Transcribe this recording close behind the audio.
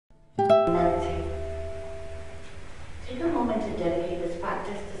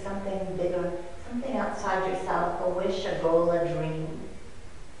access to something bigger, something outside yourself, a wish, a goal, a dream.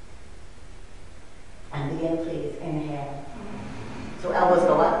 And begin, please. Inhale. So elbows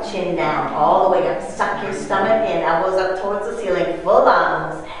go up, chin down, all the way up. Suck your stomach in, elbows up towards the ceiling, full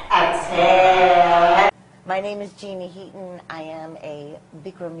lungs. Exhale. My name is Jeannie Heaton. I am a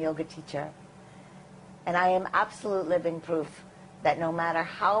Bikram yoga teacher. And I am absolute living proof that no matter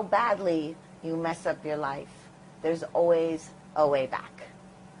how badly you mess up your life, there's always a way back.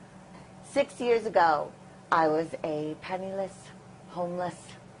 6 years ago, I was a penniless, homeless,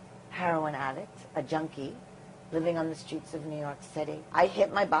 heroin addict, a junkie, living on the streets of New York City. I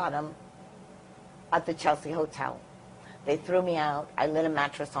hit my bottom at the Chelsea Hotel. They threw me out. I lit a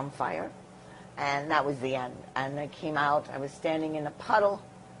mattress on fire, and that was the end. And I came out. I was standing in a puddle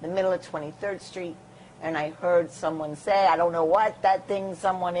in the middle of 23rd Street, and I heard someone say, I don't know what that thing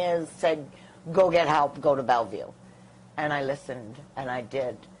someone is, said, go get help, go to Bellevue. And I listened, and I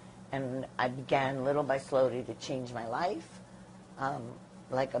did. And I began little by slowly to change my life,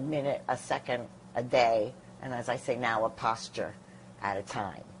 like a minute, a second, a day, and as I say now, a posture at a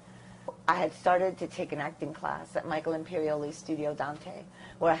time. I had started to take an acting class at Michael Imperioli's Studio Dante,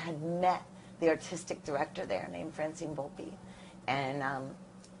 where I had met the artistic director there named Francine Volpe. And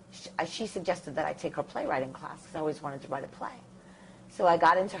she suggested that I take her playwriting class because I always wanted to write a play. So I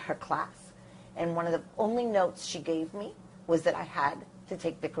got into her class, and one of the only notes she gave me was that I had to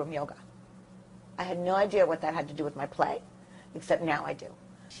take Bikram yoga. I had no idea what that had to do with my play, except now I do.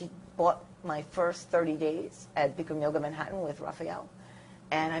 She bought my first 30 days at Bikram Yoga Manhattan with Raphael,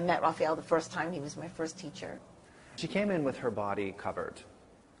 and I met Raphael the first time. He was my first teacher. She came in with her body covered,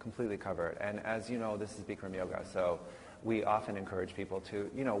 completely covered, and as you know, this is Bikram yoga, so we often encourage people to,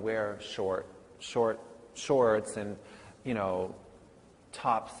 wear shorts and,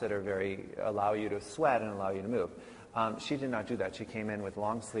 tops that are allow you to sweat and allow you to move. She did not do that. She came in with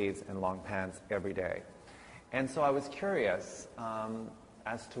long sleeves and long pants every day. And so I was curious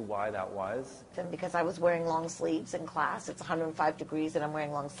as to why that was. Because I was wearing long sleeves in class. It's 105 degrees and I'm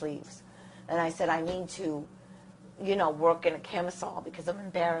wearing long sleeves. And I said, I need to, work in a camisole because I'm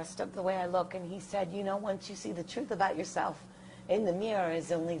embarrassed of the way I look. And he said, once you see the truth about yourself in the mirror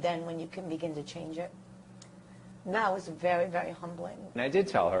is only then when you can begin to change it. And that was very, very humbling. And I did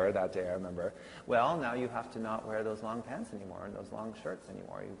tell her that day, I remember, well, now you have to not wear those long pants anymore and those long shirts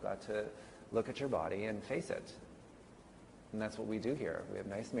anymore. You've got to look at your body and face it. And that's what we do here. We have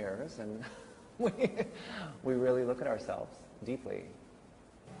nice mirrors, and we really look at ourselves deeply.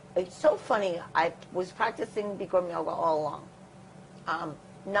 It's so funny. I was practicing Bikram yoga all along,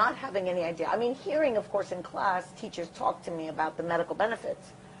 not having any idea. I mean, hearing, of course, in class, teachers talk to me about the medical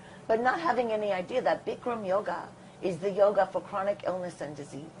benefits, but not having any idea that Bikram yoga is the yoga for chronic illness and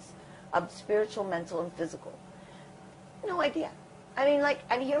disease, of spiritual, mental, and physical. No idea. I mean,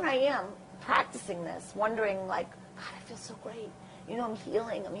 and here I am practicing this, wondering, God, I feel so great. I'm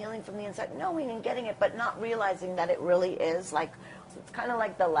healing from the inside, knowing and getting it, but not realizing that it really is it's kind of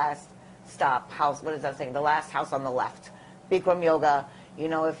like the last stop house, what is that saying? The last house on the left. Bikram yoga,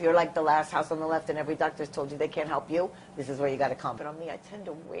 if you're like the last house on the left and every doctor's told you they can't help you, this is where you got to come. But on me, I tend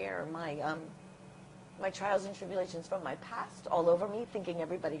to wear my trials and tribulations from my past all over me, thinking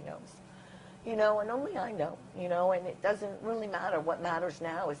everybody knows. And only I know, and it doesn't really matter. What matters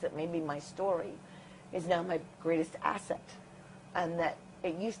now is that maybe my story is now my greatest asset, and that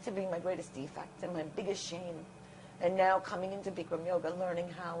it used to be my greatest defect and my biggest shame. And now coming into Bikram yoga, learning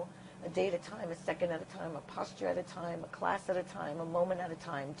how a day at a time, a second at a time, a posture at a time, a class at a time, a moment at a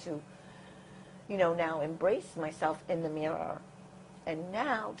time to, now embrace myself in the mirror, and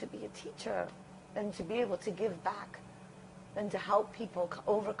now to be a teacher and to be able to give back and to help people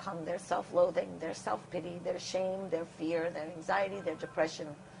overcome their self-loathing, their self-pity, their shame, their fear, their anxiety, their depression.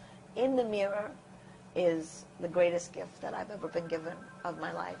 In the mirror is the greatest gift that I've ever been given of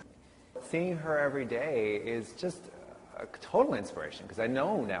my life. Seeing her every day is just a total inspiration, because I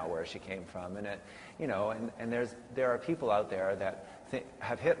know now where she came from, and there are people out there that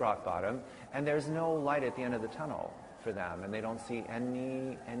have hit rock bottom, and there's no light at the end of the tunnel for them, and they don't see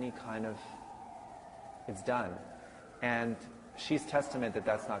any kind of, it's done. And she's testament that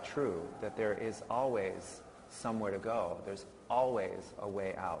that's not true, that there is always somewhere to go. There's always a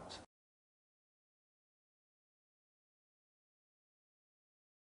way out.